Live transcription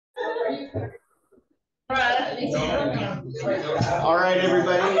All right,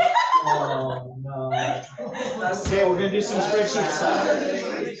 everybody. Oh, no. Okay, we're gonna do some spreadsheet stuff.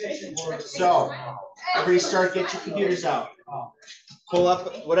 So, everybody get your computers out. Pull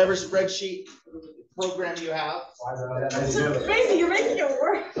up whatever spreadsheet program you have. This is crazy, you're making it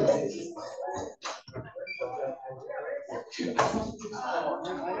work.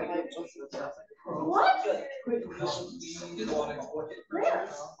 What?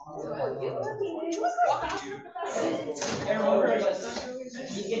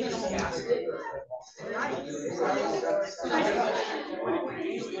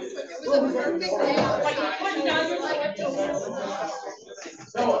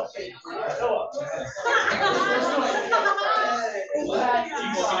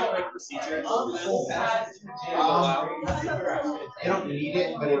 I don't need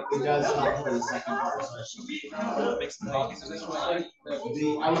it, but it does help for the second part.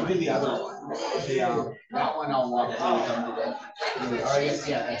 I would do the other one. That one I'll walk through today.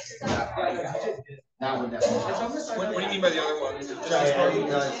 Yeah, that one definitely. What do you mean by the other one? Do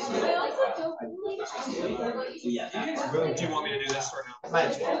you want me to do this or no? Might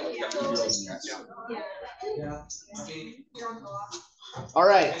as well. All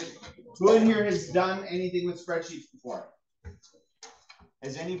right. Who in here has done anything with spreadsheets before?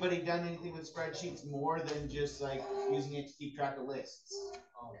 Has anybody done anything with spreadsheets more than just like using it to keep track of lists?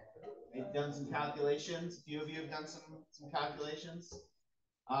 They've done some calculations. A few of you have done some calculations.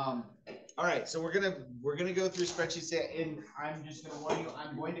 All right, so we're gonna go through spreadsheets, and I'm just gonna warn you,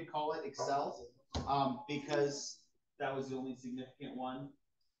 I'm going to call it Excel because that was the only significant one.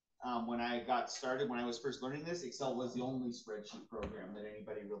 When I got started, when I was first learning this, Excel was the only spreadsheet program that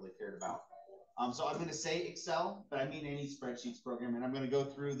anybody really cared about. So I'm going to say Excel, but I mean any spreadsheets program, and I'm going to go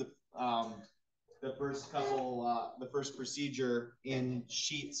through the first couple, the first procedure in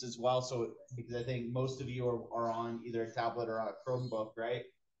Sheets as well. So because I think most of you are on either a tablet or on a Chromebook, right?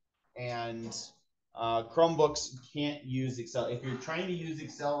 And Chromebooks can't use Excel. If you're trying to use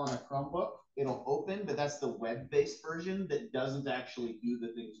Excel on a Chromebook, it'll open, but that's the web-based version that doesn't actually do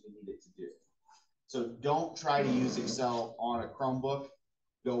the things we need it to do. So don't try to use Excel on a Chromebook.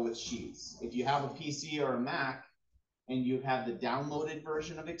 Go with Sheets. If you have a PC or a Mac and you have the downloaded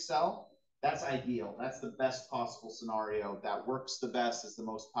version of Excel, that's ideal. That's the best possible scenario. That works the best, is the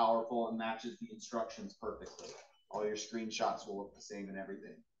most powerful, and matches the instructions perfectly. All your screenshots will look the same and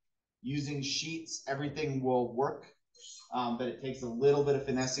everything. Using Sheets, everything will work, but it takes a little bit of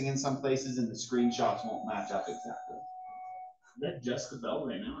finessing in some places, and the screenshots won't match up exactly. Is that just the bell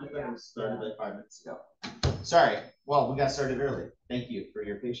right now? I thought it started like 5 minutes ago. Sorry. Well, we got started early. Thank you for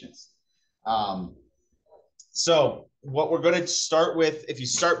your patience. So what we're going to start with, if you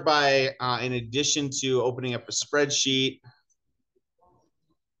start by, in addition to opening up a spreadsheet,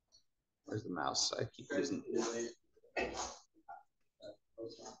 where's the mouse? I keep using it.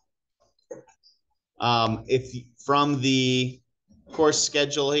 If from the course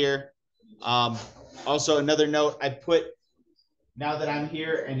schedule here, also another note, I put, now that I'm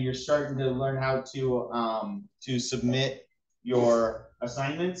here and you're starting to learn how to submit your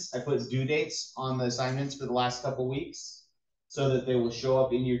assignments, I put due dates on the assignments for the last couple weeks so that they will show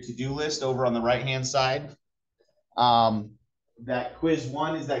up in your to-do list over on the right-hand side. That quiz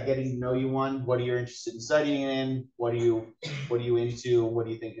 1 is that getting to know you one. What are you interested in studying in? What are you into? What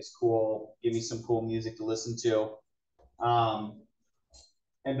do you think is cool? Give me some cool music to listen to. But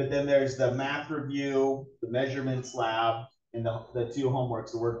then there's the math review, the measurements lab, and the 2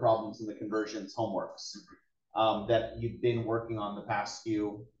 homeworks, the word problems and the conversions homeworks that you've been working on the past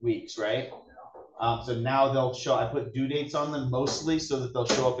few weeks, right? So now they'll show, I put due dates on them mostly so that they'll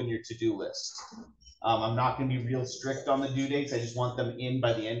show up in your to-do list. I'm not going to be real strict on the due dates. I just want them in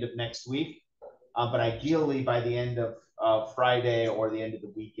by the end of next week. But ideally by the end of Friday or the end of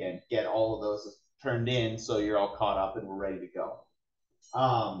the weekend, get all of those turned in so you're all caught up and we're ready to go.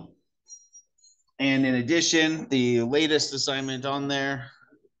 And in addition, the latest assignment on there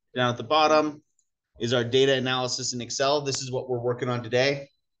down at the bottom is our data analysis in Excel. This is what we're working on today.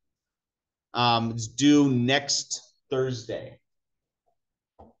 It's due next Thursday.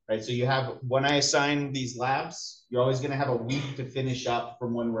 Right, so you have, when I assign these labs, you're always going to have a week to finish up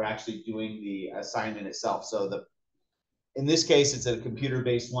from when we're actually doing the assignment itself. So in this case, it's a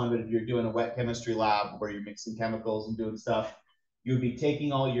computer-based one, but if you're doing a wet chemistry lab where you're mixing chemicals and doing stuff, you would be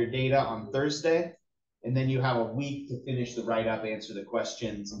taking all your data on Thursday, and then you have a week to finish the write-up, answer the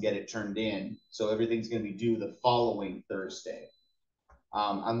questions, and get it turned in. So everything's going to be due the following Thursday.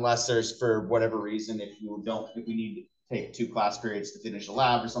 Unless there's, for whatever reason, if we need to take 2 class periods to finish a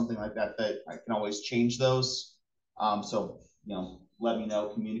lab or something like that, that I can always change those. So, let me know,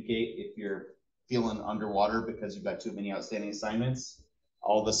 communicate if you're feeling underwater because you've got too many outstanding assignments.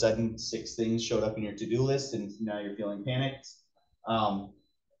 All of a sudden, 6 things showed up in your to-do list and now you're feeling panicked.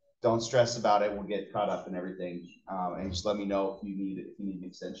 Don't stress about it. We'll get caught up in everything. And just let me know if you need an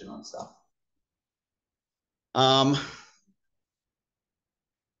extension on stuff. All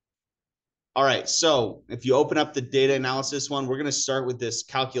right, so if you open up the data analysis one, we're gonna start with this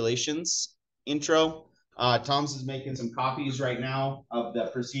calculations intro. Tom's is making some copies right now of the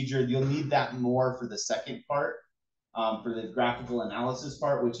procedure. You'll need that more for the second part, for the graphical analysis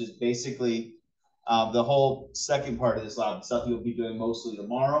part, which is basically the whole second part of this lab, stuff you'll be doing mostly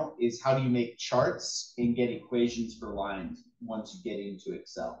tomorrow, is how do you make charts and get equations for lines once you get into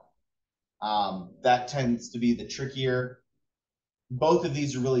Excel. That tends to be the trickier. Both of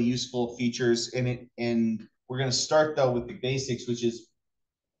these are really useful features in it, and we're going to start though with the basics, which is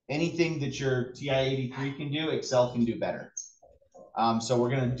anything that your TI-83 can do, Excel can do better. So we're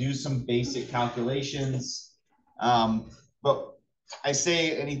going to do some basic calculations, but I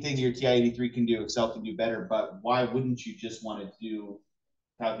say anything your TI-83 can do, Excel can do better, but why wouldn't you just want to do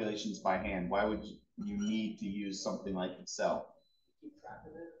calculations by hand? Why would you need to use something like Excel?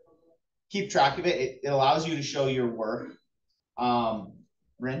 Keep track of it. It allows you to show your work.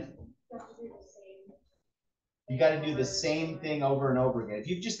 Rin? You got to do the same thing over and over again. If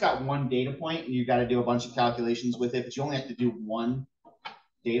you've just got one data point and you've got to do a bunch of calculations with it, but you only have to do one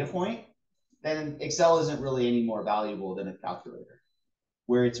data point, then Excel isn't really any more valuable than a calculator.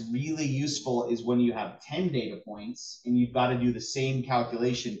 Where it's really useful is when you have 10 data points and you've got to do the same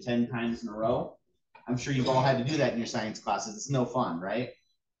calculation 10 times in a row. I'm sure you've all had to do that in your science classes. It's no fun, right?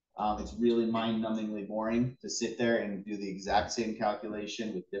 It's really mind-numbingly boring to sit there and do the exact same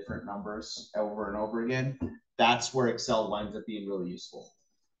calculation with different numbers over and over again. That's where Excel winds up being really useful.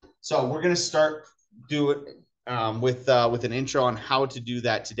 So we're going to start with an intro on how to do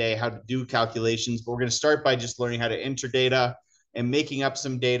that today, how to do calculations. But we're going to start by just learning how to enter data and making up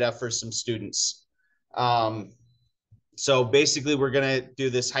some data for some students. So basically, we're going to do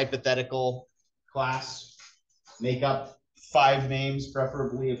this hypothetical class, make up 5 names,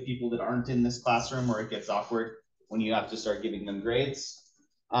 preferably of people that aren't in this classroom, or it gets awkward when you have to start giving them grades.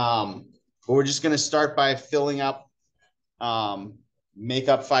 But we're just going to start by filling up, make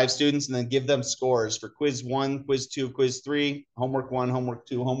up 5 students, and then give them scores for quiz 1, quiz 2, quiz 3, homework 1, homework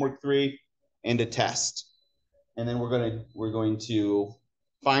 2, homework 3, and a test. And then we're going to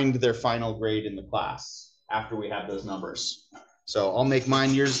find their final grade in the class after we have those numbers. So I'll make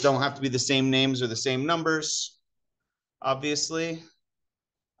mine. Yours don't have to be the same names or the same numbers, obviously.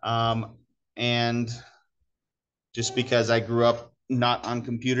 And just because I grew up not on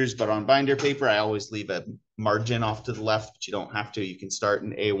computers, but on binder paper, I always leave a margin off to the left, but you don't have to. You can start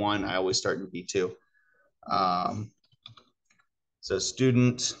in A1. I always start in B2. So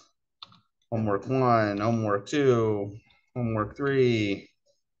student, homework 1, homework 2, homework 3,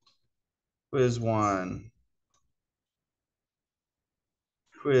 quiz 1,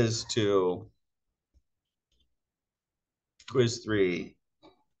 quiz 2, quiz 3,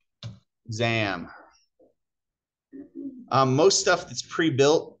 exam. Most stuff that's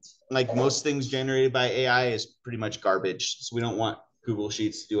pre-built, like most things generated by AI, is pretty much garbage. So we don't want Google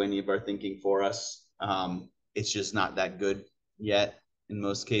Sheets to do any of our thinking for us. It's just not that good yet in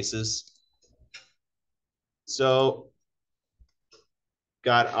most cases. So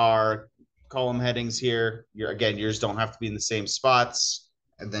got our column headings here. Again, yours don't have to be in the same spots.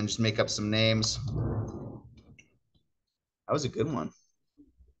 And then just make up some names. That was a good one.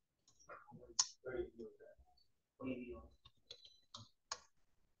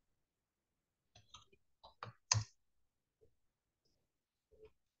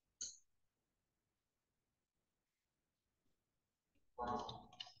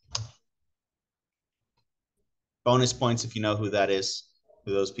 Bonus points if you know who that is,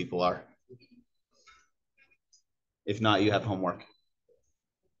 who those people are. If not, you have homework.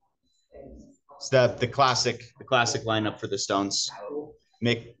 It's the classic lineup for the Stones.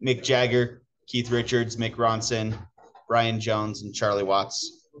 Mick Jagger, Keith Richards, Mick Ronson, Brian Jones, and Charlie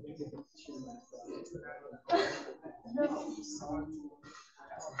Watts.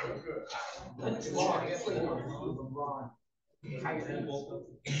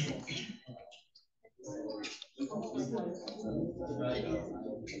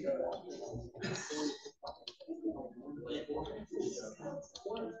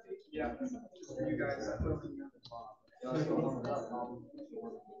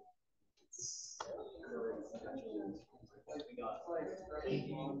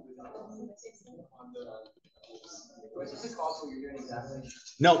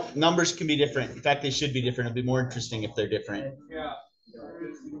 No, numbers can be different. In fact, they should be different. It'd be more interesting if they're different.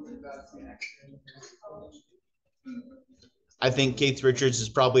 I think Keith Richards is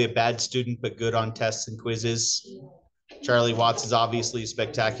probably a bad student, but good on tests and quizzes. Charlie Watts is obviously a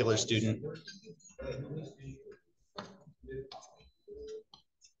spectacular student.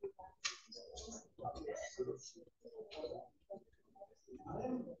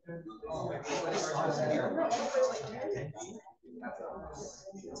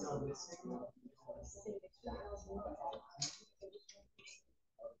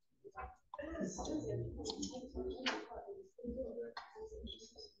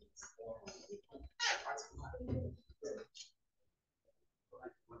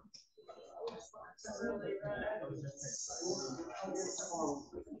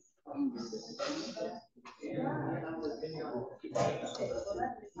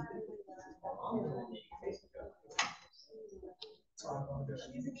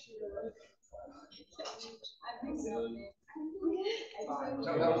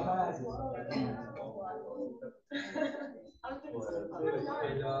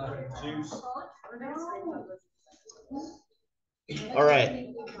 All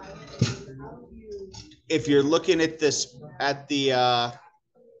right. If you're looking at this at the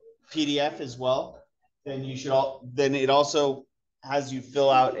PDF as well, then you should then it also has you fill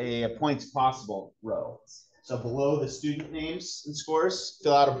out a points possible row. So below the student names and scores,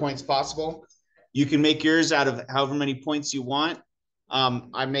 fill out a points possible. You can make yours out of however many points you want.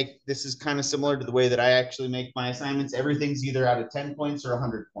 This is kind of similar to the way that I actually make my assignments. Everything's either out of 10 points or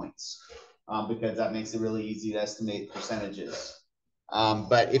 100 points because that makes it really easy to estimate percentages.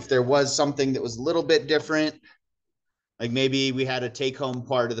 But if there was something that was a little bit different, like maybe we had a take-home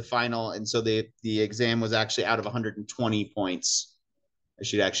part of the final, and so the exam was actually out of 120 points. I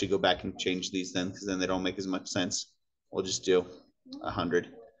should actually go back and change these then, because then they don't make as much sense. We'll just do 100.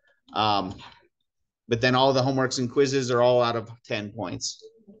 But then all the homeworks and quizzes are all out of 10 points.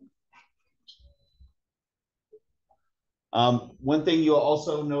 One thing you'll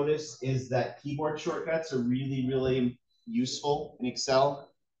also notice is that keyboard shortcuts are really, really useful in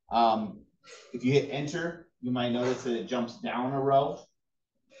Excel. If you hit enter, you might notice that it jumps down a row.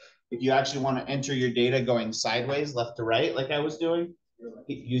 If you actually want to enter your data going sideways, left to right, like I was doing,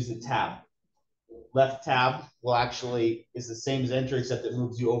 use the tab. Left tab will actually is the same as enter, except it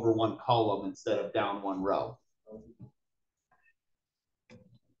moves you over one column instead of down one row.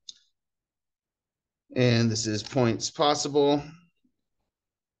 And this is points possible.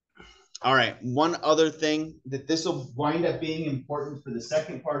 All right, one other thing that this will wind up being important for the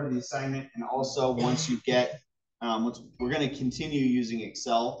second part of the assignment, and also once you get, we're going to continue using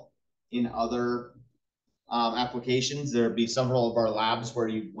Excel in other applications. There'll be several of our labs where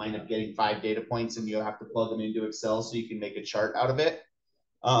you wind up getting 5 data points and you have to plug them into Excel so you can make a chart out of it.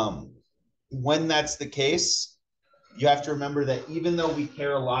 When that's the case, you have to remember that even though we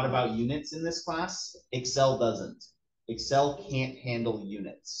care a lot about units in this class, Excel doesn't. Excel can't handle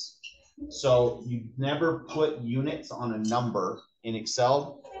units. So you never put units on a number in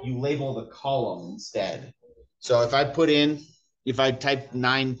Excel, you label the column instead. So if I type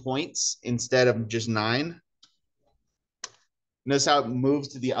 9 points instead of just 9, notice how it moves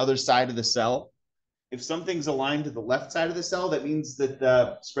to the other side of the cell. If something's aligned to the left side of the cell, that means that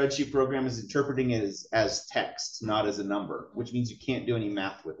the spreadsheet program is interpreting it as text, not as a number, which means you can't do any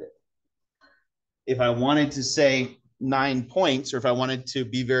math with it. If I wanted to say 9 points, or if I wanted to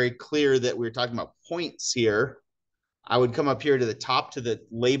be very clear that we're talking about points here, I would come up here to the top to the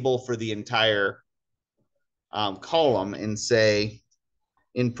label for the entire column and say,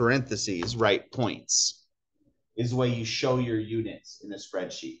 in parentheses, write points. Is the way you show your units in a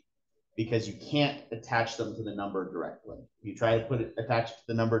spreadsheet, because you can't attach them to the number directly. If you try to attach it to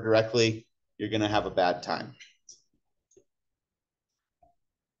the number directly, you're going to have a bad time.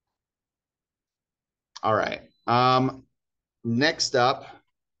 All right. Next up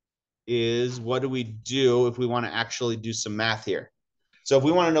is, what do we do if we want to actually do some math here? So if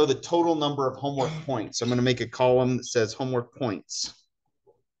we want to know the total number of homework points, I'm going to make a column that says homework points.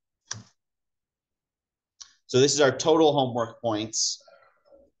 So this is our total homework points.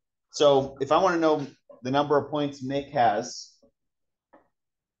 So if I want to know the number of points Mick has,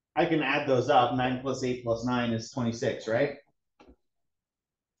 I can add those up. 9 plus 8 plus 9 is 26, right?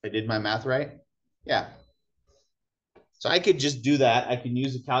 I did my math right? Yeah. So I could just do that. I can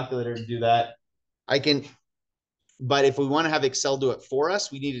use a calculator to do that. But if we want to have Excel do it for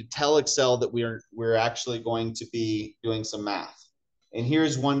us, we need to tell Excel that we're actually going to be doing some math. And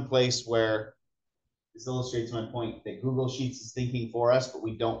here's one place where this illustrates my point that Google Sheets is thinking for us, but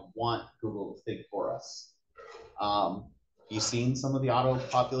we don't want Google to think for us. You seen some of the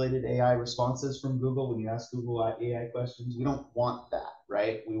auto-populated AI responses from Google when you ask Google AI questions? We don't want that,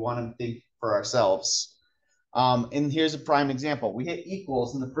 right? We want to think for ourselves. And here's a prime example. We hit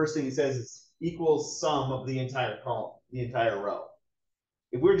equals, and the first thing it says is equals sum of the entire column, the entire row.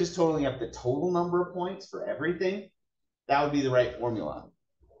 If we're just totaling up the total number of points for everything, that would be the right formula.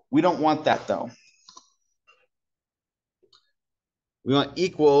 We don't want that though. We want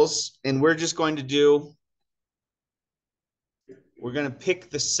equals, and we're just going to do, we're going to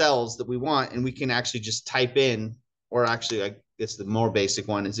pick the cells that we want, and we can actually just type in, or actually, I guess the more basic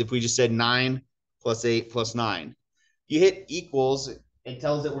one is if we just said 9 plus 8 plus 9. You hit equals, it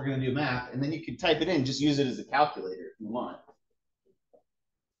tells it we're going to do math, and then you can type it in, just use it as a calculator if you want.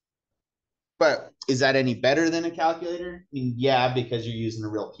 But is that any better than a calculator? I mean, yeah, because you're using a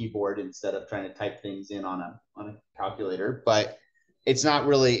real keyboard instead of trying to type things in on a calculator, but it's not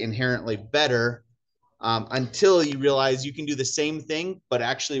really inherently better until you realize you can do the same thing, but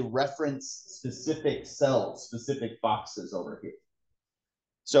actually reference specific cells, specific boxes over here.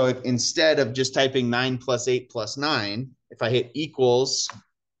 So if instead of just typing 9 plus 8 plus 9, if I hit equals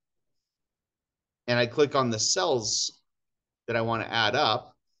and I click on the cells that I want to add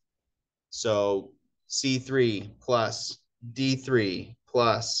up, so C3 plus D3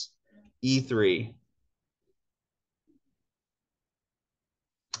 plus E3.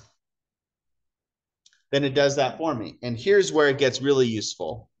 Then it does that for me. And here's where it gets really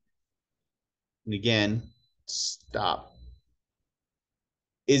useful. And again, stop.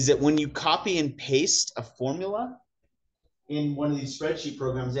 Is that when you copy and paste a formula in one of these spreadsheet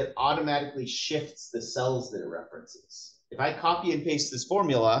programs, it automatically shifts the cells that it references. If I copy and paste this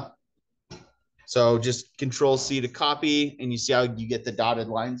formula, so just Control C to copy, and you see how you get the dotted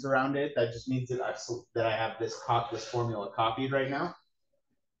lines around it. That just means that I have this formula copied right now.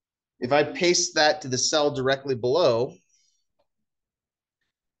 If I paste that to the cell directly below,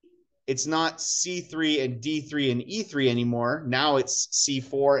 it's not C3 and D3 and E3 anymore. Now it's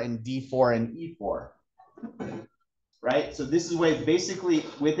C4 and D4 and E4. Right? So this is why basically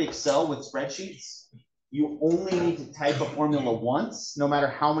with Excel, with spreadsheets, you only need to type a formula once, no matter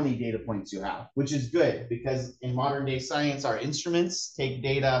how many data points you have, which is good because in modern day science, our instruments take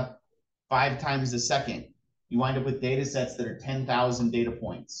data 5 times a second. You wind up with data sets that are 10,000 data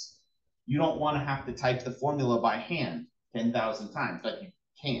points. You don't want to have to type the formula by hand 10,000 times, like you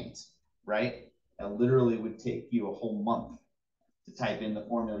can't, right? That literally would take you a whole month to type in the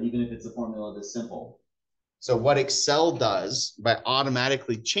formula, even if it's a formula this simple. So what Excel does by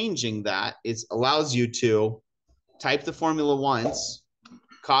automatically changing that is allows you to type the formula once,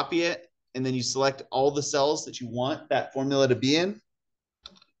 copy it, and then you select all the cells that you want that formula to be in,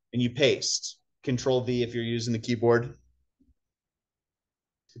 and you paste. Control V if you're using the keyboard.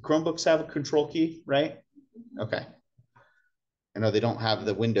 Do Chromebooks have a control key, right? Okay. I know they don't have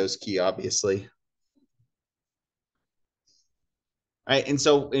the Windows key, obviously. All right, and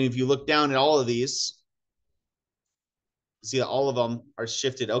so if you look down at all of these, see that all of them are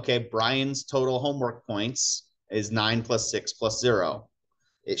shifted. Okay, Brian's total homework points is 9 plus 6 plus 0.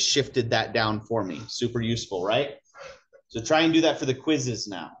 It shifted that down for me. Super useful, right? So try and do that for the quizzes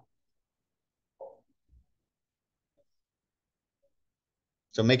now.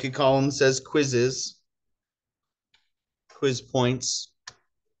 So make a column that says quizzes, quiz points.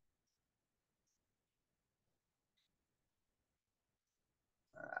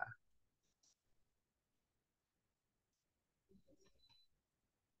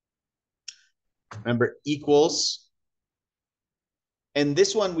 Remember, equals. And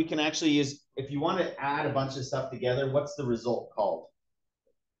this one we can actually use, if you want to add a bunch of stuff together, what's the result called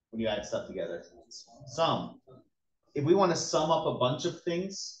when you add stuff together? Sum. If we want to sum up a bunch of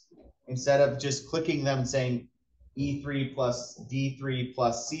things, instead of just clicking them saying E3 plus D3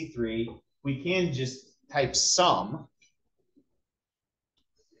 plus C3, we can just type sum.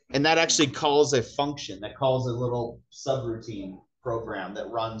 And that actually calls a function, that calls a little subroutine program that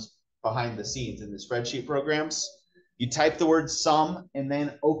runs behind the scenes in the spreadsheet programs. You type the word sum and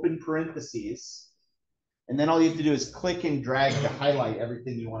then open parentheses. And then all you have to do is click and drag to highlight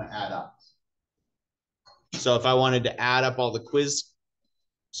everything you want to add up. So if I wanted to add up all the quiz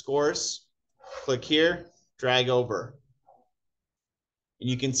scores, click here, drag over. And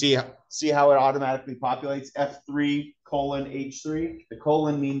you can see how it automatically populates F3 colon H3. The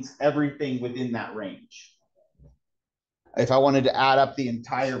colon means everything within that range. If I wanted to add up the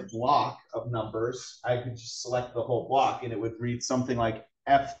entire block of numbers, I could just select the whole block and it would read something like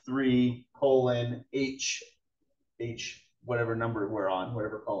F3 colon H, whatever number we're on,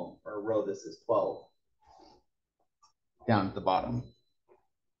 whatever column or row this is, 12, down at the bottom.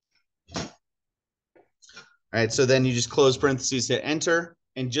 All right, so then you just close parentheses, hit enter.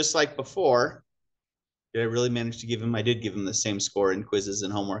 And just like before, did I really manage to give him? I did give him the same score in quizzes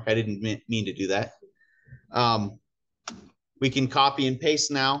and homework. I didn't mean to do that. We can copy and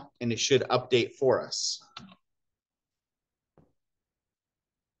paste now, and it should update for us.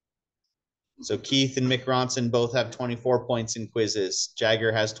 So Keith and Mick Ronson both have 24 points in quizzes.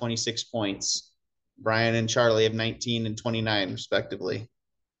 Jagger has 26 points. Brian and Charlie have 19 and 29, respectively.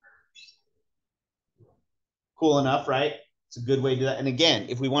 Cool enough, right? It's a good way to do that. And again,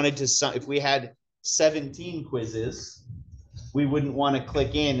 if we wanted to, if we had 17 quizzes, we wouldn't want to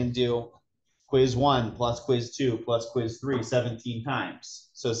click in and do quiz 1 plus quiz 2 plus quiz 3 17 times.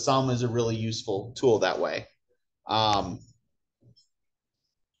 So sum is a really useful tool that way.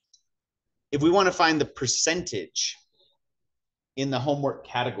 If we want to find the percentage in the homework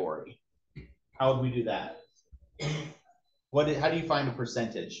category, how would we do that? How do you find a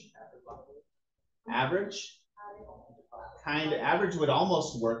percentage? Average? Kind of average would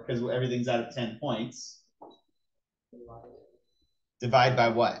almost work because everything's out of 10 points. Divide by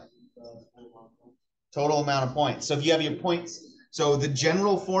what? Total amount of points. So if you have your points, so the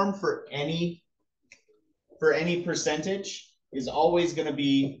general form for any percentage is always going to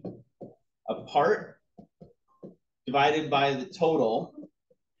be a part divided by the total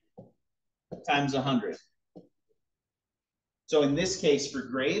times 100. So in this case, for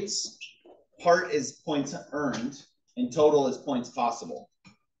grades, part is points earned and total is points possible.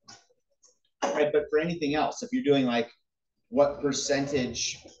 Right, but for anything else, if you're doing like what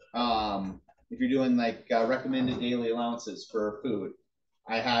percentage, if you're doing like recommended daily allowances for food,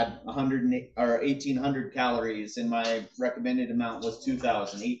 I had 1,800 calories and my recommended amount was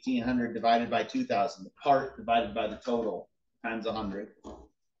 2,000. 1,800 divided by 2,000. The part divided by the total times 100.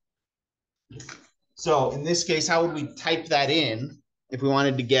 So in this case, how would we type that in if we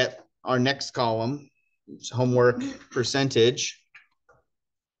wanted to get our next column, homework percentage?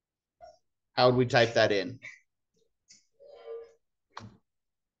 How would we type that in?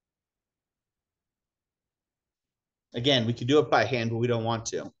 Again, we could do it by hand, but we don't want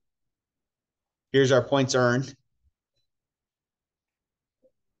to. Here's our points earned.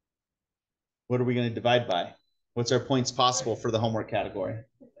 What are we going to divide by? What's our points possible for the homework category?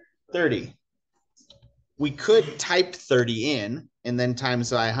 30. We could type 30 in and then times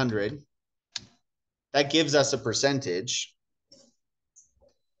by 100. That gives us a percentage.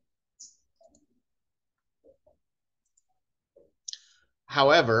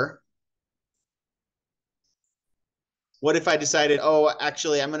 However, what if I decided, oh,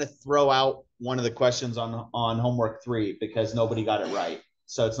 actually, I'm going to throw out one of the questions on homework 3 because nobody got it right.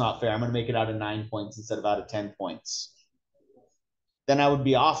 So it's not fair. I'm going to make it out of 9 points instead of out of 10 points. Then I would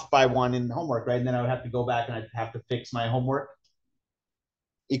be off by 1 in homework, right? And then I would have to go back and I'd have to fix my homework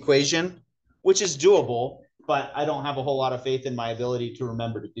equation, which is doable, but I don't have a whole lot of faith in my ability to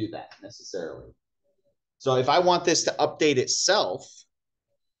remember to do that necessarily. So if I want this to update itself,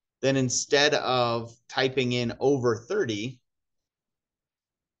 then instead of typing in over 30,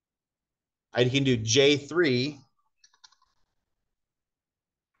 I can do J3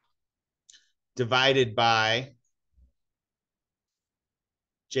 divided by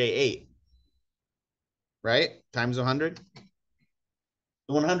J8, right? Times 100.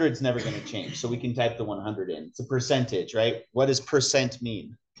 The 100 is never going to change, so we can type the 100 in. It's a percentage, right? What does percent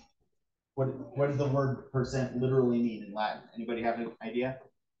mean? What does the word percent literally mean in Latin? Anybody have an idea?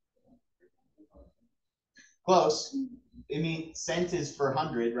 Close. I mean, cent is for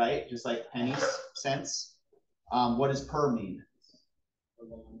 100, right? Just like pennies, cents. What does per mean?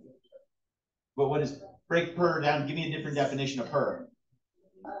 But what is, break per down? Give me a different definition of per.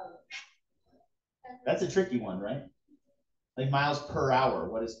 That's a tricky one, right? Like miles per hour.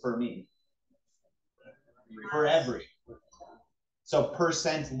 What does per mean? For every. So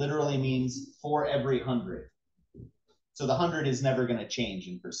percent literally means for every 100. So the 100 is never going to change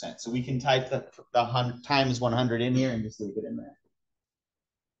in percent. So we can type the 100 times 100 in here and just leave it in there.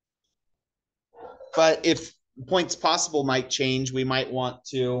 But if points possible might change, we might want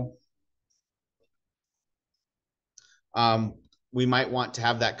to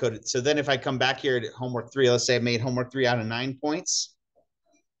have that coded. So then if I come back here to homework 3, let's say I made homework 3 out of 9 points,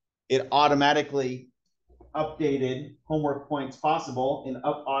 it automatically updated homework points possible and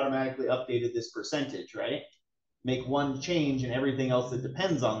automatically updated this percentage, right? Make one change and everything else that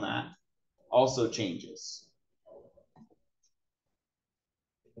depends on that also changes.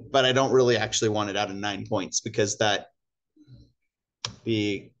 But I don't really actually want it out of 9 points because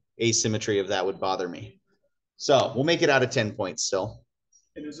the asymmetry of that would bother me. So we'll make it out of 10 points still.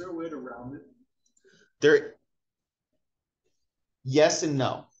 And is there a way to round it? There, yes and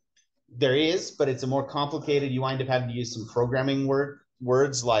no. There is, but it's a more complicated. You wind up having to use some programming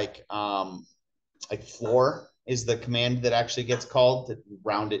words like floor is the command that actually gets called to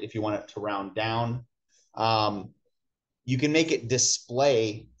round it if you want it to round down. You can make it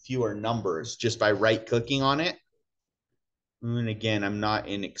display fewer numbers just by right-clicking on it. And again, I'm not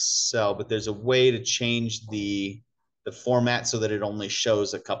in Excel, but there's a way to change the format so that it only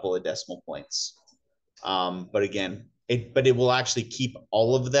shows a couple of decimal points. But again, it will actually keep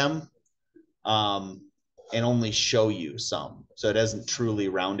all of them and only show you some. So it doesn't truly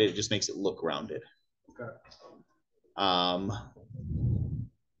round it. It just makes it look rounded. Okay. Oh,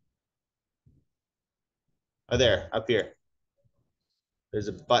 there, up here. There's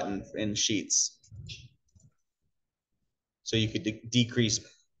a button in Sheets. So you could decrease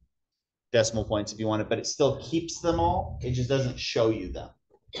decimal points if you wanted, but it still keeps them all. It just doesn't show you them.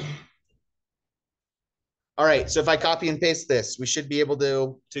 All right, so if I copy and paste this, we should be able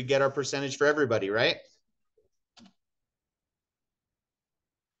to get our percentage for everybody, right?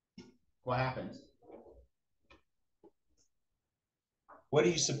 What happens? What do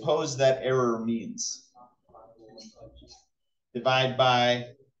you suppose that error means? Divide by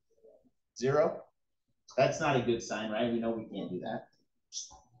 0? That's not a good sign, right? We know we can't do that.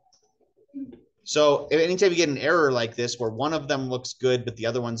 So anytime you get an error like this where one of them looks good but the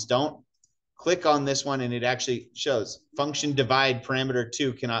other ones don't, click on this one and it actually shows function divide parameter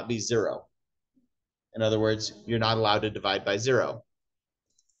 2 cannot be 0. In other words, you're not allowed to divide by 0.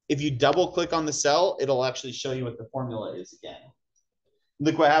 If you double click on the cell, it'll actually show you what the formula is again.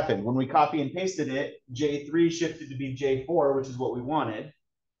 Look what happened. When we copy and pasted it, J3 shifted to be J4, which is what we wanted,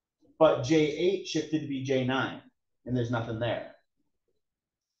 but J8 shifted to be J9, and there's nothing there.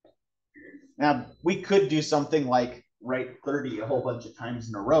 Now, we could do something like write 30 a whole bunch of times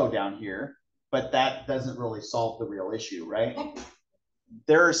in a row down here, but that doesn't really solve the real issue, right?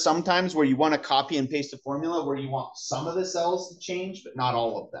 There are some times where you want to copy and paste a formula where you want some of the cells to change, but not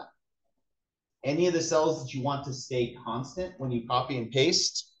all of them. Any of the cells that you want to stay constant when you copy and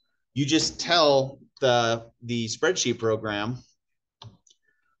paste, you just tell the spreadsheet program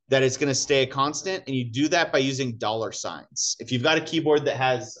that it's going to stay a constant, and you do that by using $signs. If you've got a keyboard that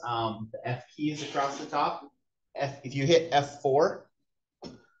has the F keys across the top, if you hit F4,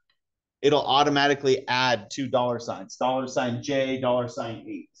 it'll automatically add 2 $signs, $J,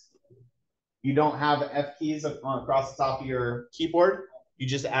 $8. You don't have F keys across the top of your keyboard, you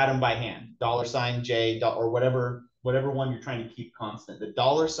just add them by hand, $J, or whatever one you're trying to keep constant.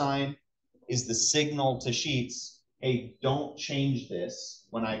 The $sign is the signal to Sheets, hey, don't change this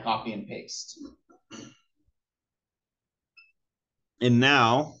when I copy and paste. And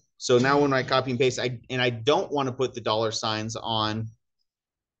now, so now when I copy and paste, I don't want to put the $signs on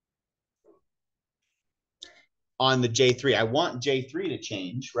the J3. I want J3 to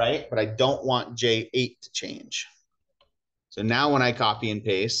change, right? But I don't want J8 to change. So now when I copy and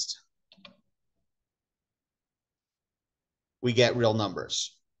paste, we get real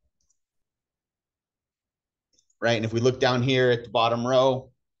numbers, right? And if we look down here at the bottom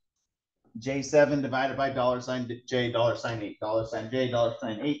row, J7 divided by $J, $8, $J,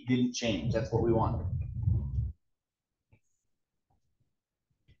 $8 didn't change. That's what we wanted.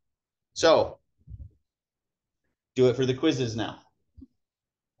 So do it for the quizzes now.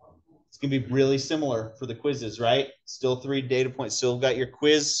 It's going to be really similar for the quizzes, right? Still 3 data points. Still got your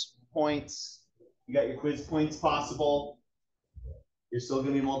quiz points. You got your quiz points possible. You're still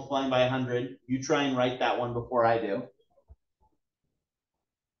going to be multiplying by 100. You try and write that one before I do.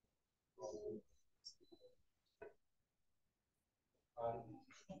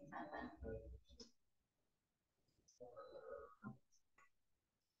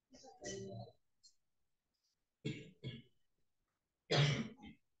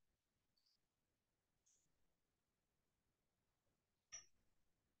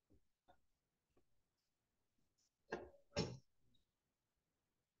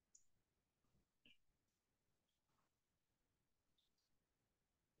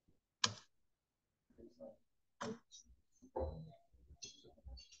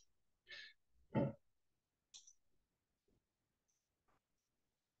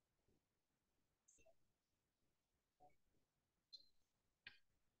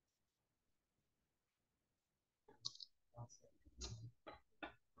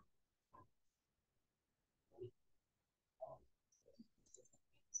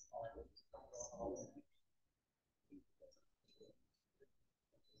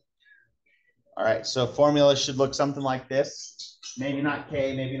 All right, so formula should look something like this. Maybe not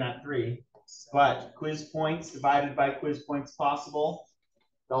K, maybe not 3, but quiz points divided by quiz points possible,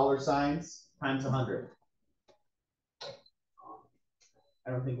 $signs times 100.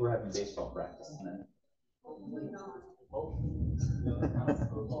 I don't think we're having baseball practice tonight.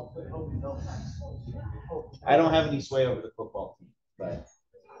 I don't have any sway over the football team, but.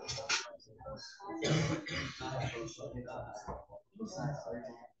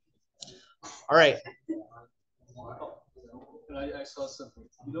 All right. I saw something.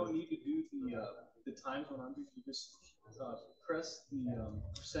 You don't need to do the times 100. You just press the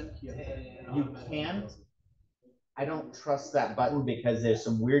percent key. You can. I don't trust that button because there's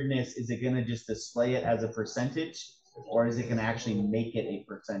some weirdness. Is it going to just display it as a percentage, or is it going to actually make it a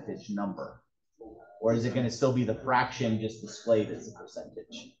percentage number? Or is it going to still be the fraction just displayed as a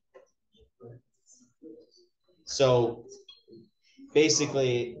percentage? So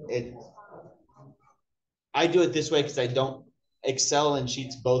basically, I do it this way because I don't. Excel and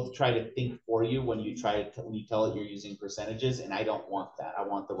Sheets both try to think for you when you tell it you're using percentages, and I don't want that. I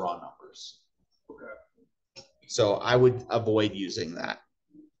want the raw numbers. Okay. So I would avoid using that.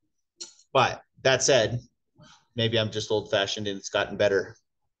 But that said, maybe I'm just old-fashioned and it's gotten better.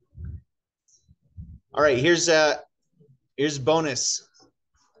 All right, here's bonus.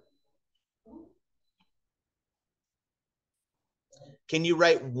 Can you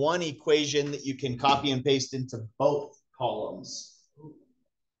write one equation that you can copy and paste into both columns?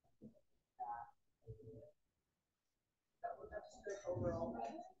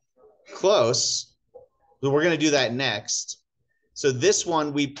 Close. So we're going to do that next. So this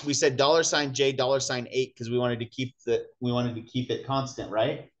one we said $J $8 because we wanted to keep it constant,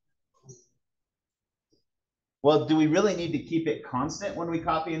 right? Well, do we really need to keep it constant when we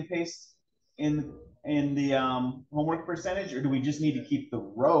copy and paste in the homework percentage, or do we just need to keep the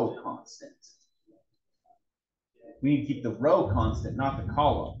row constant? We need to keep the row constant, not the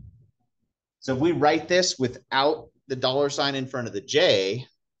column. So if we write this without the $sign in front of the J,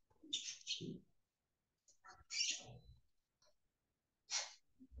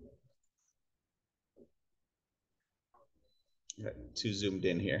 too zoomed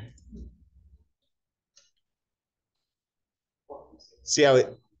in here. See how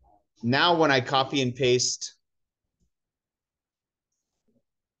it, now when I copy and paste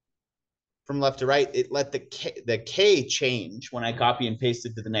from left to right, it let the K change when I copy and paste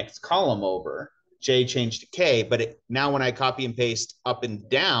it to the next column over. J changed to K, but now when I copy and paste up and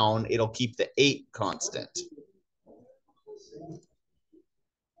down, it'll keep the 8 constant.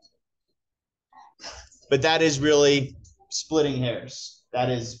 But that is really splitting hairs. That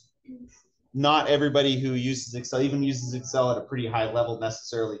is not everybody who uses Excel, even uses Excel at a pretty high level,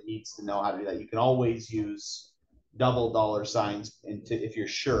 necessarily needs to know how to do that. You can always use double $signs if you're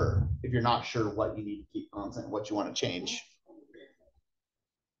sure. If you're not sure what you need to keep constant, what you want to change.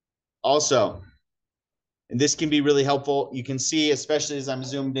 Also, and this can be really helpful. You can see, especially as I'm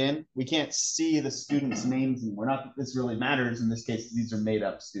zoomed in, we can't see the students' names anymore. Not that this really matters in this case, these are made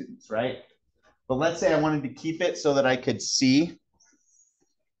up students, right? But let's say I wanted to keep it so that I could see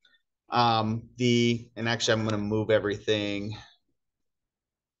and actually I'm going to move everything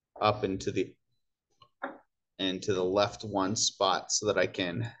up into the left one spot so that I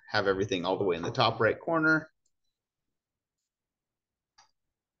can have everything all the way in the top right corner.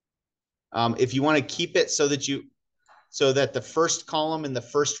 If you want to keep it so that the first column and the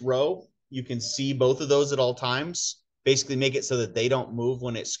first row, you can see both of those at all times, basically make it so that they don't move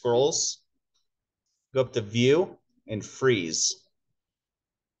when it scrolls. Go up to view and freeze.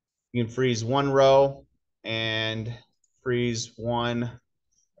 You can freeze one row and freeze one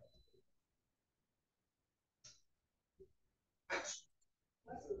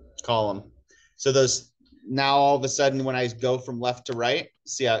column. So those, now all of a sudden when I go from left to right,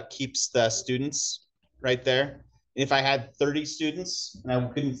 see how it keeps the students right there. If I had 30 students and I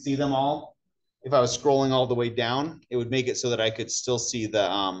couldn't see them all, if I was scrolling all the way down, it would make it so that I could still see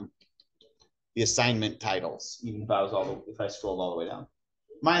the assignment titles, even if I scrolled all the way down.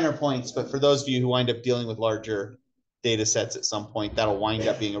 Minor points, but for those of you who wind up dealing with larger data sets at some point, that'll wind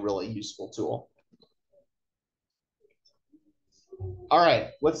up being a really useful tool. All right,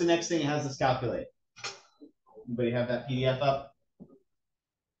 what's the next thing it has us calculate? Anybody have that PDF up?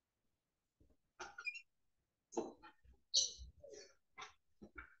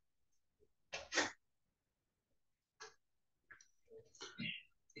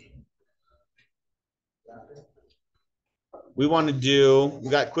 We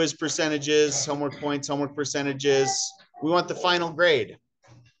got quiz percentages, homework points, homework percentages. We want the final grade.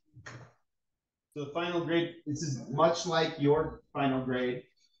 So the final grade, this is much like your final grade.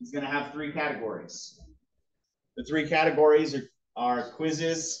 It's going to have 3 categories. The 3 categories are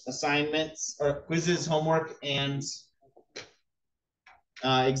quizzes, assignments, or quizzes, homework, and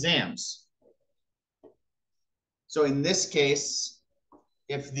exams. So in this case,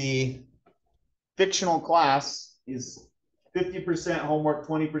 if the fictional class is 50% homework,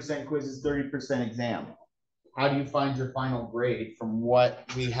 20% quizzes, 30% exam, how do you find your final grade from what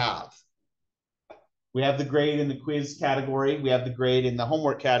we have? We have the grade in the quiz category. We have the grade in the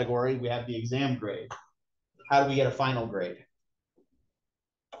homework category. We have the exam grade. How do we get a final grade?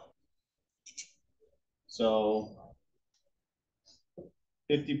 So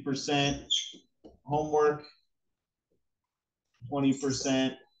 50% homework,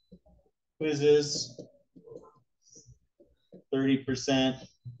 20% quizzes, 30%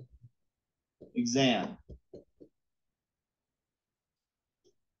 exam.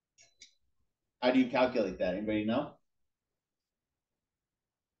 How do you calculate that? Anybody know?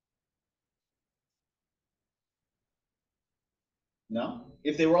 No?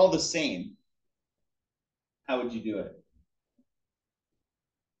 If they were all the same, how would you do it?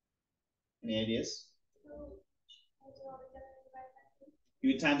 Any ideas?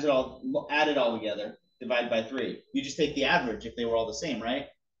 You would times it all, add it all together, divide by 3. You just take the average if they were all the same, right?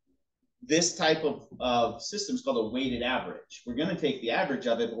 This type of system is called a weighted average. We're going to take the average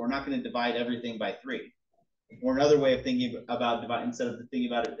of it, but we're not going to divide everything by 3. Or another way of thinking about dividing, instead of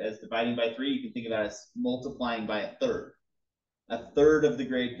thinking about it as dividing by 3, you can think about it as multiplying by a third. A third of the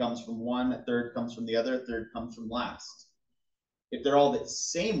grade comes from one, a third comes from the other, a third comes from last. If they're all the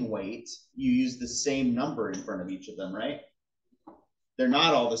same weight, you use the same number in front of each of them, right? They're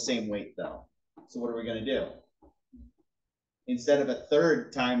not all the same weight though. So what are we going to do? Instead of a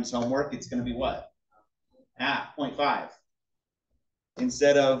third times homework, it's going to be what? 0.5.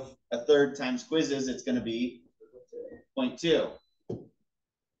 Instead of a third times quizzes, it's going to be 0.2,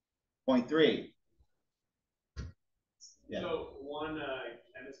 0.3. Yeah. So one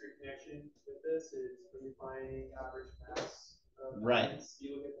chemistry connection with this is when you find average mass of elements,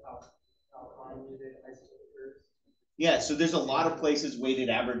 you look at how commonly they isotope occurs. Yeah, so there's a lot of places weighted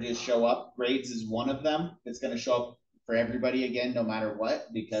averages show up. Grades is one of them. It's going to show up for everybody again, no matter what,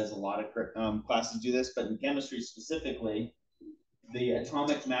 because a lot of classes do this. But in chemistry specifically, the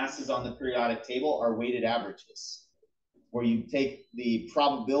atomic masses on the periodic table are weighted averages, where you take the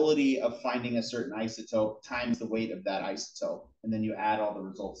probability of finding a certain isotope times the weight of that isotope, and then you add all the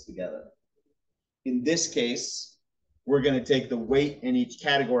results together. In this case, we're going to take the weight in each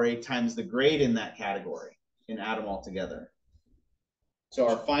category times the grade in that category and add them all together. So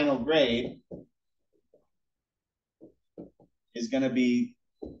our final grade is going to be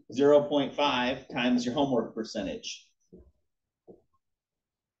 0.5 times your homework percentage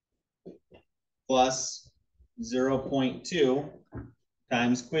plus 0.2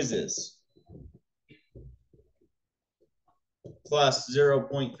 times quizzes plus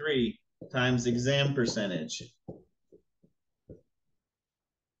 0.3 times exam percentage.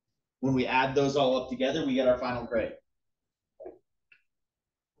 When we add those all up together, we get our final grade.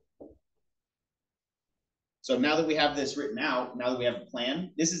 So now that we have this written out, now that we have a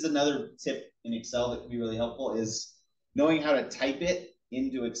plan, this is another tip in Excel that can be really helpful, is knowing how to type it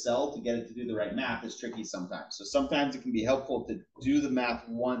into Excel to get it to do the right math is tricky sometimes. So sometimes it can be helpful to do the math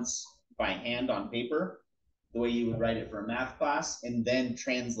once by hand on paper, the way you would write it for a math class, and then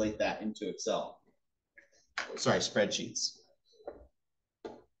translate that into Excel. Sorry, spreadsheets.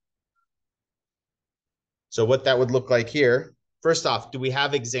 So what that would look like here, first off, do we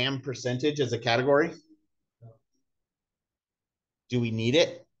have exam percentage as a category? Do we need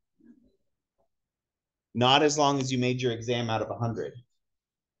it? Not as long as you made your exam out of 100.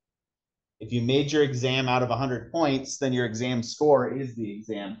 If you made your exam out of 100 points, then your exam score is the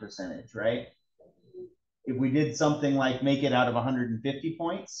exam percentage, right? If we did something like make it out of 150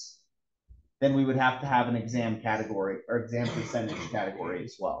 points, then we would have to have an exam category or exam percentage category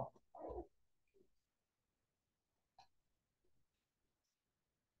as well.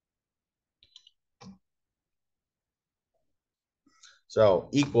 So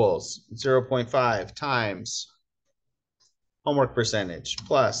equals 0.5 times homework percentage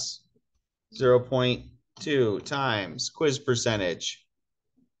plus 0.2 times quiz percentage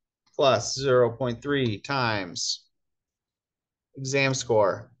plus 0.3 times exam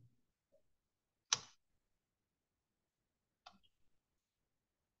score.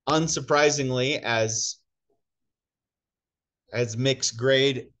 Unsurprisingly, as mixed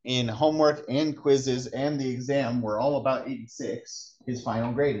grade in homework and quizzes and the exam were all about 86, his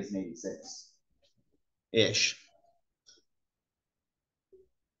final grade is an 86-ish.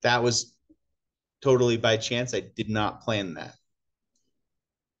 That was totally by chance. I did not plan that.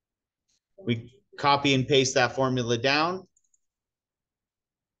 We copy and paste that formula down,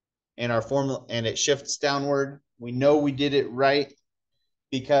 and our formula, and it shifts downward. We know we did it right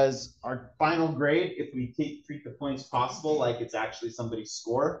because our final grade, if we treat the points possible like it's actually somebody's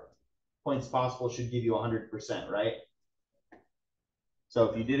score, points possible should give you 100%, right? So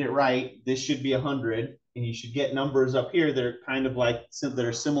if you did it right, this should be 100, and you should get numbers up here that are kind of like, that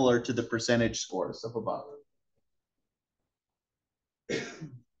are similar to the percentage scores up above.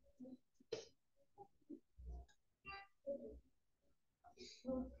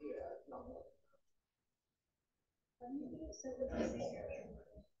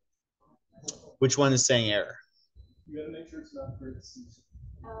 Which one is saying error? You gotta make sure it's not parentheses.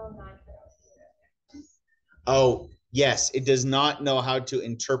 Oh, yes, it does not know how to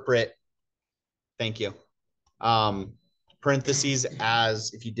interpret. Thank you. Parentheses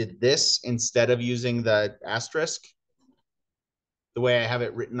as if you did this instead of using the asterisk, the way I have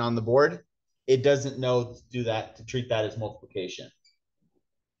it written on the board, it doesn't know to do that, to treat that as multiplication.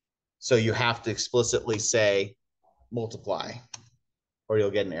 So you have to explicitly say multiply, or you'll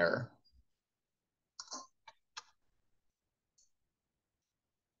get an error.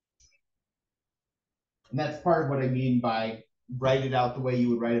 And that's part of what I mean by write it out the way you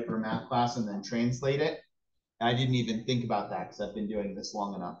would write it for a math class and then translate it. I didn't even think about that because I've been doing this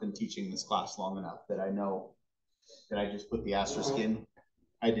long enough and teaching this class long enough that I know that I just put the asterisk in.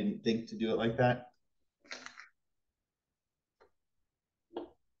 I didn't think to do it like that.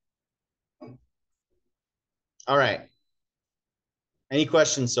 All right. Any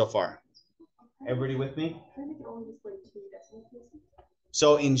questions so far? Everybody with me?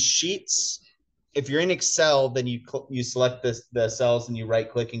 So in Sheets, if you're in Excel, then you select the cells and you right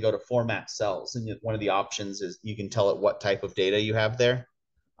click and go to Format Cells. And one of the options is you can tell it what type of data you have there.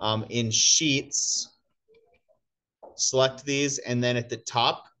 In Sheets, select these, and then at the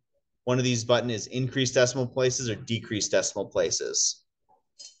top, one of these buttons is increase decimal places or decrease decimal places.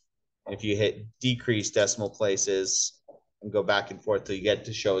 And if you hit decrease decimal places and go back and forth till you get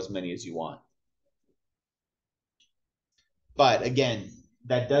to show as many as you want. But again,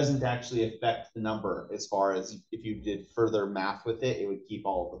 that doesn't actually affect the number as far as if you did further math with it, it would keep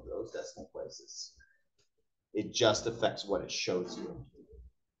all of those decimal places. It just affects what it shows you.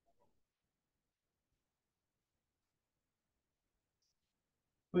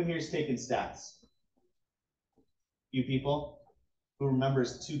 Who here's taking stats? Few people? Who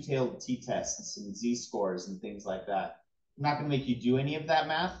remembers two-tailed t-tests and z-scores and things like that? I'm not going to make you do any of that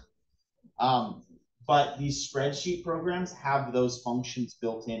math. But these spreadsheet programs have those functions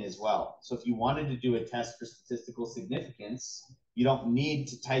built in as well. So if you wanted to do a test for statistical significance, you don't need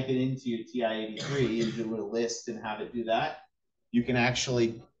to type it into your TI-83 and do a list and have it do that. You can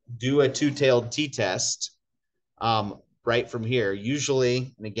actually do a two-tailed t-test right from here.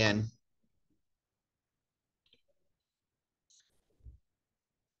 Usually, and again,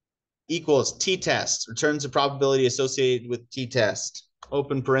 equals t-test, returns the probability associated with t-test,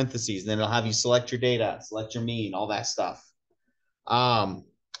 open parentheses, and then it'll have you select your data, select your mean, all that stuff. So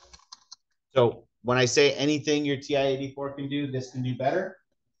when I say anything your TI-84 can do, this can do better.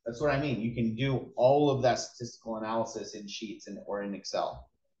 That's what I mean. You can do all of that statistical analysis in Sheets or in Excel,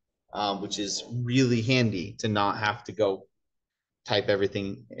 which is really handy to not have to go type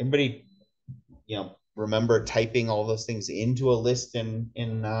everything. Everybody, remember typing all those things into a list in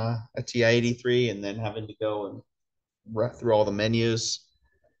a TI-83 and then having to go and run through all the menus.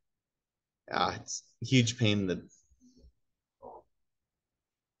 It's a huge pain.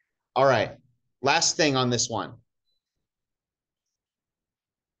 All right, last thing on this one.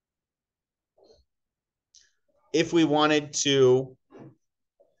 If we wanted to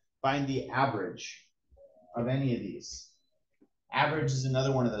find the average of any of these, average is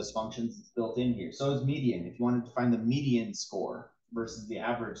another one of those functions that's built in here. So is median. If you wanted to find the median score versus the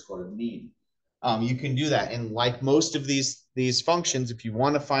average score, the mean, you can do that. And like most of these functions, if you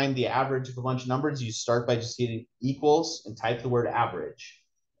want to find the average of a bunch of numbers, you start by just hitting equals and type the word average.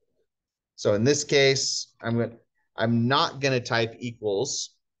 So in this case, I'm not going to type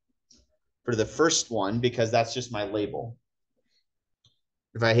equals for the first one because that's just my label.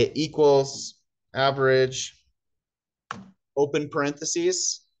 If I hit equals, average, open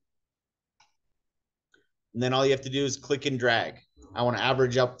parentheses, and then all you have to do is click and drag. I want to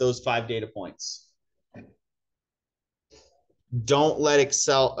average up those 5 data points. Don't let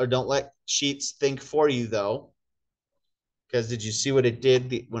Excel or don't let Sheets think for you though, because did you see what it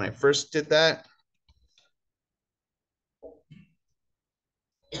did when I first did that?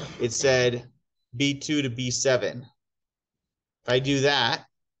 It said B2 to B7. If I do that,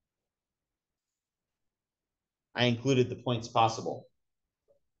 I included the points possible.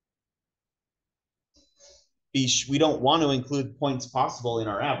 we don't want to include points possible in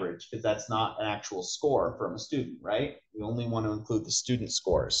our average because that's not an actual score from a student, right? We only want to include the student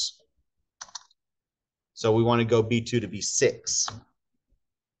scores. So we want to go B2 to B6.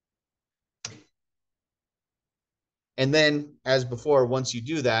 And then, as before, once you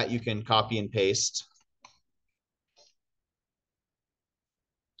do that, you can copy and paste.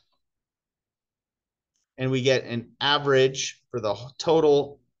 And we get an average for the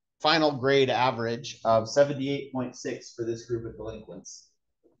total final grade average of 78.6 for this group of delinquents.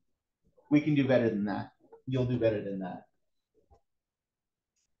 We can do better than that. You'll do better than that.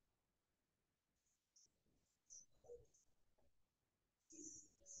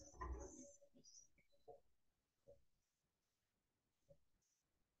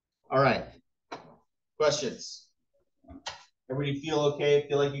 All right. Questions? Everybody feel okay?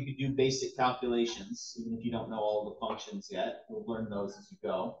 Feel like you could do basic calculations, even if you don't know all the functions yet. We'll learn those as you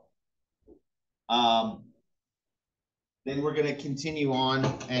go. Then we're going to continue on,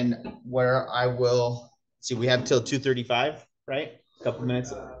 and where I will see, we have till 2:35, right? A couple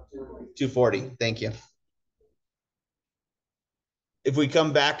minutes. 2:40. Thank you. If we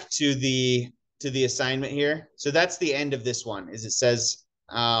come back to the assignment here, so that's the end of this one. Is it says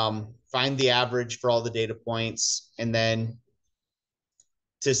find the average for all the data points, and then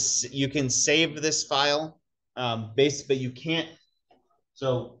you can save this file, but you can't.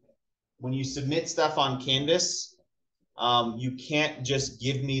 So when you submit stuff on Canvas, you can't just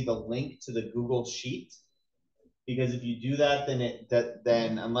give me the link to the Google Sheet, because if you do that,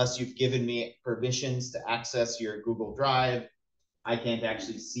 then unless you've given me permissions to access your Google Drive, I can't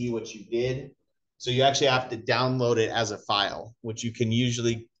actually see what you did. So you actually have to download it as a file, which you can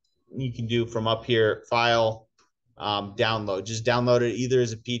do from up here, file, download. Just download it either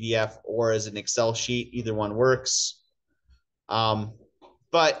as a PDF or as an Excel sheet. Either one works.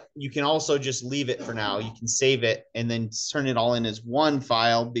 But you can also just leave it for now. You can save it and then turn it all in as one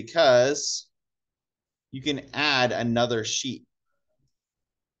file, because you can add another sheet.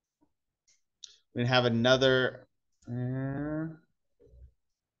 We have another.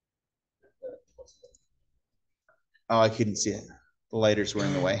 Oh, I couldn't see it. The lighters were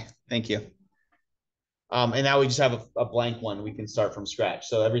in the way. Thank you. And now we just have a blank one. We can start from scratch.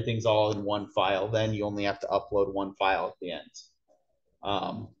 So everything's all in one file. Then you only have to upload one file at the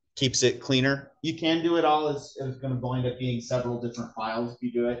end. Keeps it cleaner. You can do it all as it's going to wind up being several different files if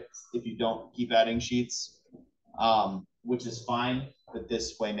you do it, if you don't keep adding sheets, which is fine. But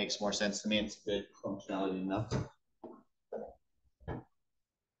this way makes more sense to me. It's good functionality enough.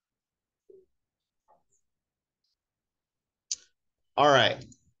 All right.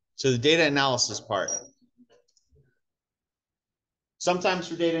 So the data analysis part. Sometimes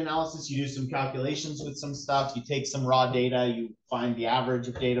for data analysis, you do some calculations with some stuff. You take some raw data, you find the average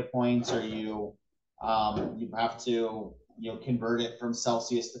of data points, or you have to convert it from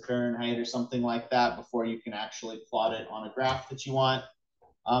Celsius to Fahrenheit or something like that before you can actually plot it on a graph that you want.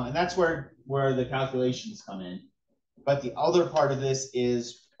 And that's where the calculations come in. But the other part of this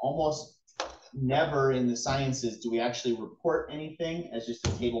is almost never in the sciences do we actually report anything as just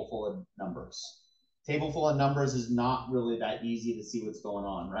a table full of numbers. Table full of numbers is not really that easy to see what's going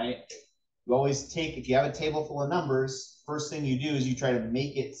on, right? You always if you have a table full of numbers, first thing you do is you try to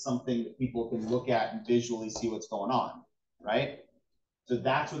make it something that people can look at and visually see what's going on, right? So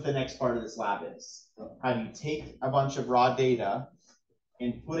that's what the next part of this lab is. How do you take a bunch of raw data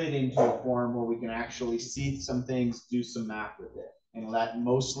and put it into a form where we can actually see some things, do some math with it? And that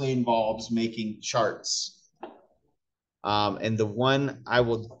mostly involves making charts. And the one I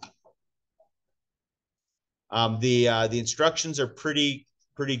will... the instructions are pretty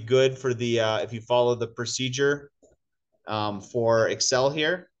good for the if you follow the procedure for Excel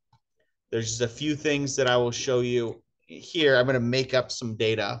here. There's just a few things that I will show you here. I'm going to make up some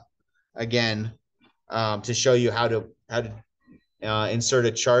data again to show you how to insert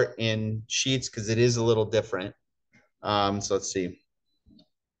a chart in Sheets, because it is a little different. So let's see.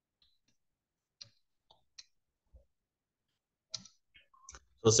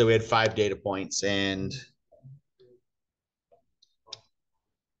 So let's say we had 5 data points, and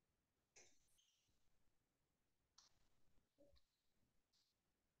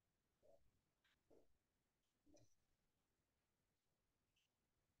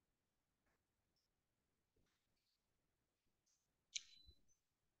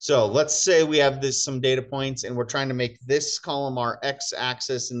so let's say we have some data points, and we're trying to make this column our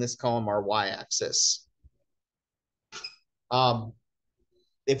x-axis and this column our y-axis.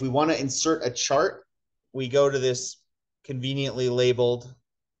 If we want to insert a chart, we go to this conveniently labeled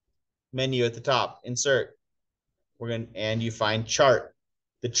menu at the top, insert. And you find chart.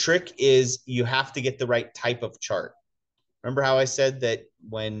 The trick is you have to get the right type of chart. Remember how I said that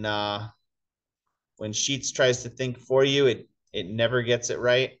when Sheets tries to think for you, it never gets it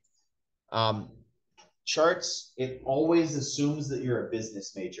right. Charts, it always assumes that you're a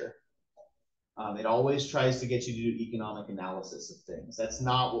business major. It always tries to get you to do economic analysis of things. That's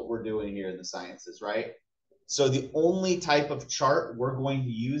not what we're doing here in the sciences, right? So the only type of chart we're going to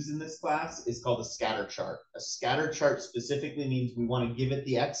use in this class is called a scatter chart. A scatter chart specifically means we want to give it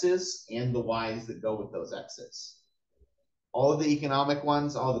the X's and the Y's that go with those X's. All of the economic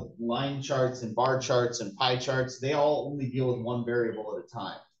ones, all the line charts and bar charts and pie charts, they all only deal with one variable at a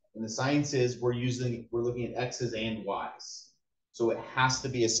time. In the sciences, we're looking at X's and Y's. So it has to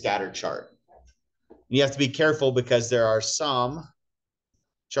be a scatter chart. You have to be careful because there are some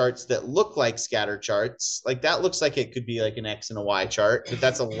charts that look like scatter charts. Like that looks like it could be like an X and a Y chart, but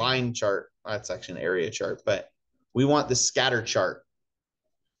that's a line chart. That's actually an area chart, but we want the scatter chart.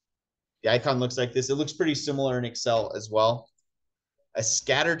 The icon looks like this. It looks pretty similar in Excel as well. A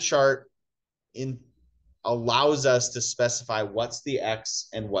scatter chart allows us to specify what's the X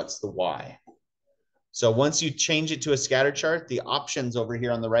and what's the Y. So once you change it to a scatter chart, the options over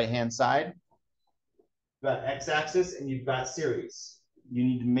here on the right-hand side, you've got X-axis and you've got series. You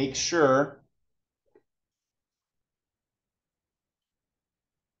need to make sure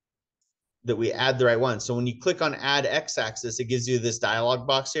that we add the right one. So when you click on add X-axis, it gives you this dialog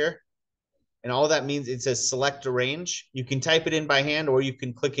box here. And all that means, it says select a range. You can type it in by hand or you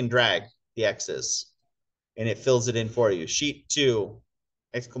can click and drag the X's and it fills it in for you. Sheet 2,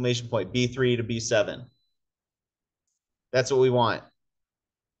 exclamation point, B3 to B7. That's what we want.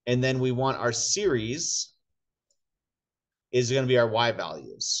 And then we want our series is going to be our Y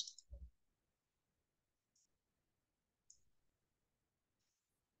values.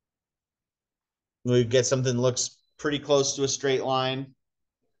 We get something that looks pretty close to a straight line.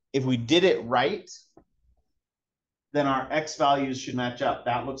 If we did it right, then our X values should match up.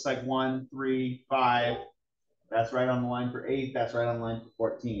 That looks like 1, 3, 5. That's right on the line for 8. That's right on the line for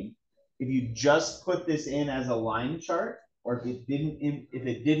 14. If you just put this in as a line chart, or if it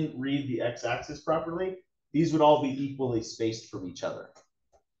didn't read the X-axis properly, these would all be equally spaced from each other.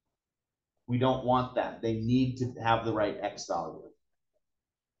 We don't want that. They need to have the right X value.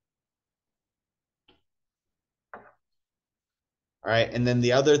 All right, and then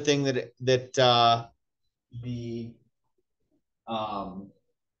the other thing that the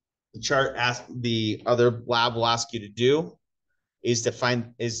chart the other lab will ask you to do is to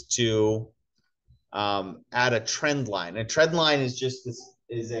add a trend line. A trend line is just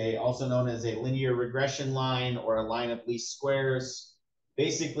also known as a linear regression line or a line of least squares.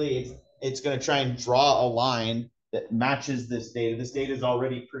 Basically, it's going to try and draw a line that matches this data. This data is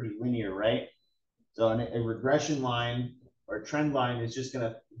already pretty linear, right? So a regression line or a trend line is just going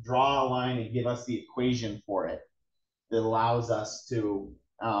to draw a line and give us the equation for it that allows us to,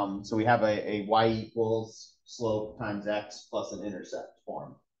 so we have a y equals slope times x plus an intercept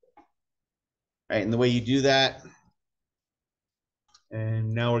form. Right, and the way you do that,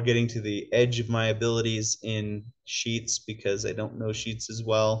 and now we're getting to the edge of my abilities in Sheets because I don't know Sheets as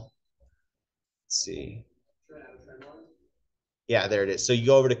well. Let's see. Yeah, there it is. So you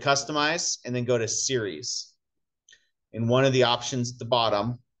go over to customize and then go to series. And one of the options at the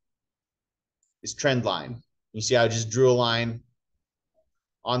bottom is trend line. You see how I just drew a line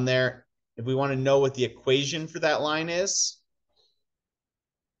on there. If we want to know what the equation for that line is,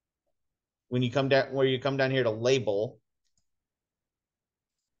 when you come down here to label,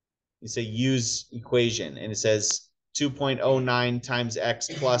 you say use equation, and it says 2.09 times x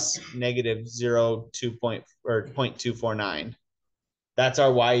plus negative 0.249. That's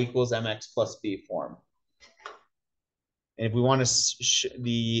our y equals mx plus b form. And if we want to,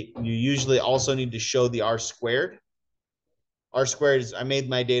 you usually also need to show the r squared. R squared is, I made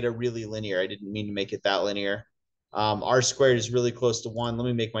my data really linear. I didn't mean to make it that linear. R squared is really close to 1. Let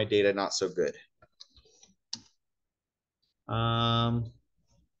me make my data not so good.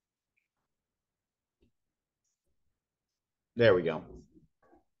 There we go.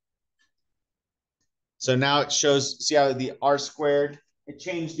 So now it shows, see how the r squared, it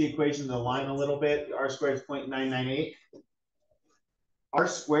changed the equation of the line a little bit. The r squared is 0.998. R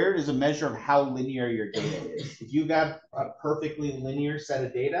squared is a measure of how linear your data is. If you've got a perfectly linear set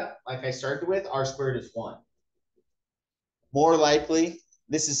of data, like I started with, R squared is 1. More likely,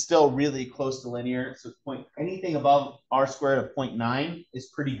 this is still really close to linear. So anything above R squared of 0.9 is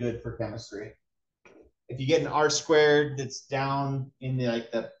pretty good for chemistry. If you get an R squared that's down in the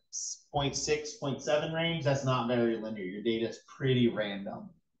 0.6, 0.7 range, that's not very linear. Your data is pretty random.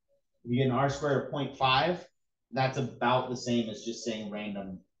 If you get an R squared of 0.5, that's about the same as just saying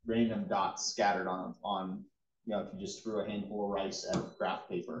random dots scattered on you know, if you just threw a handful of rice at graph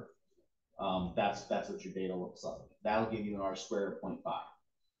paper. That's what your data looks like. That'll give you an R squared of 0.5.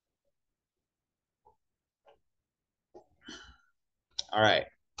 All right.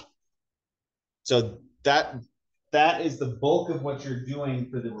 So that is the bulk of what you're doing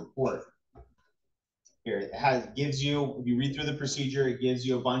for the report. Here, it gives you, if you read through the procedure, it gives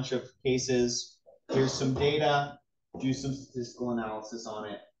you a bunch of cases. Here's some data, do some statistical analysis on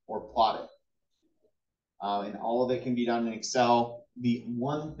it, or plot it. And all of it can be done in Excel. The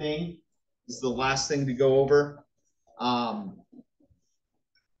one thing, this is the last thing to go over,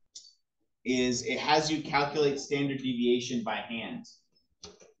 is it has you calculate standard deviation by hand.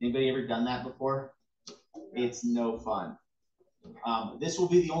 Anybody ever done that before? It's no fun. This will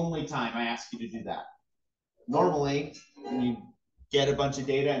be the only time I ask you to do that. Normally, when you get a bunch of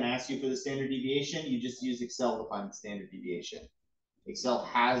data and ask you for the standard deviation, you just use Excel to find the standard deviation. Excel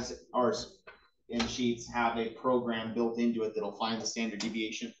has, and Sheets have a program built into it that'll find the standard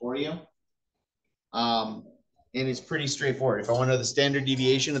deviation for you. And it's pretty straightforward. If I want to know the standard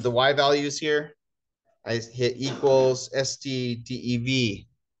deviation of the Y values here, I hit equals STDEV.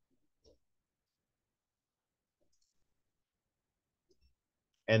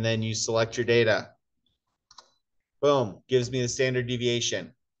 And then you select your data. Boom, gives me the standard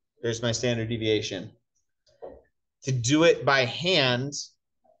deviation. There's my standard deviation. To do it by hand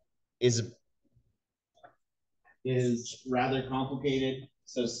is rather complicated.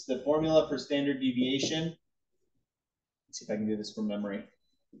 So the formula for standard deviation, let's see if I can do this from memory.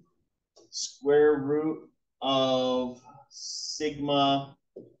 Square root of sigma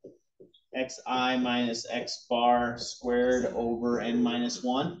xi minus x bar squared over n minus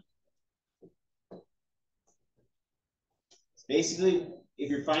 1. Basically, if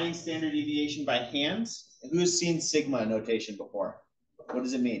you're finding standard deviation by hand, who's seen sigma notation before? What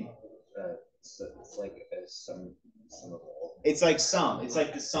does it mean? So it's like a sum of all. It's like sum. It's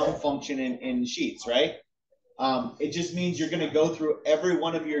like the sum function in Sheets, right? It just means you're going to go through every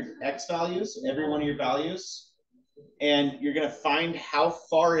one of your x values, every one of your values, and you're going to find how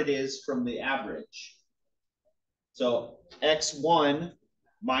far it is from the average. So x1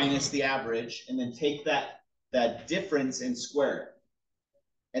 minus the average, and then take that difference and square it.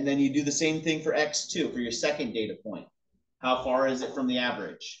 And then you do the same thing for x2, for your second data point. How far is it from the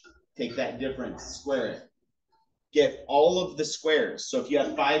average? Take that difference, square it. Get all of the squares. So if you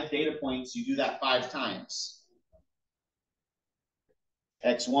have 5 data points, you do that 5 times.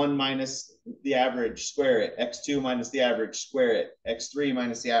 x1 minus the average, square it. x2 minus the average, square it. x3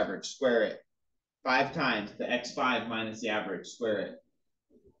 minus the average, square it. 5 times to x5 minus the average, square it.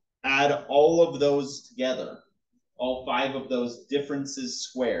 Add all of those together. All 5 of those differences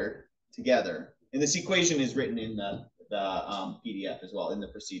squared together. And this equation is written in the PDF as well, in the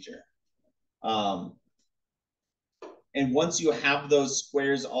procedure. And once you have those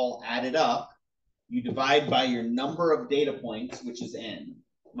squares all added up, you divide by your number of data points, which is n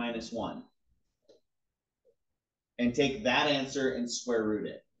minus 1. And take that answer and square root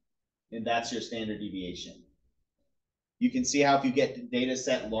it. And that's your standard deviation. You can see how if you get the data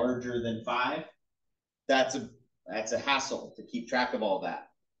set larger than 5, that's a hassle to keep track of all that,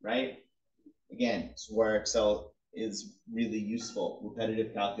 right? Again, it's where Excel is really useful.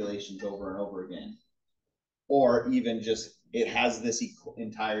 Repetitive calculations over and over again. Or even just, it has this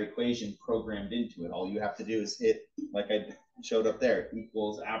entire equation programmed into it. All you have to do is hit, like I showed up there,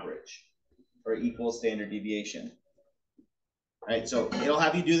 equals average, or equals standard deviation. Right, so it'll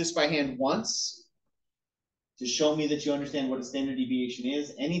have you do this by hand once to show me that you understand what a standard deviation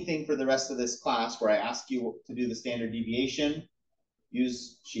is. Anything for the rest of this class where I ask you to do the standard deviation,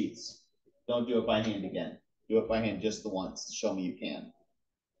 use Sheets. Don't do it by hand again. Do it by hand just the once to show me you can.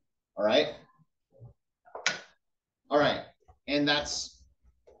 All right? All right, and that's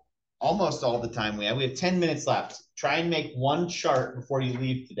almost all the time we have. We have 10 minutes left. Try and make one chart before you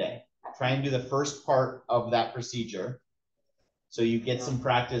leave today. Try and do the first part of that procedure so you get some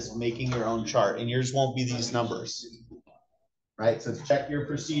practice making your own chart, and yours won't be these numbers. Right, so check your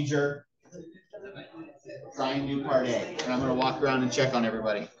procedure. Try and do part A, and I'm going to walk around and check on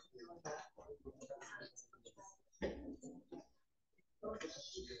everybody.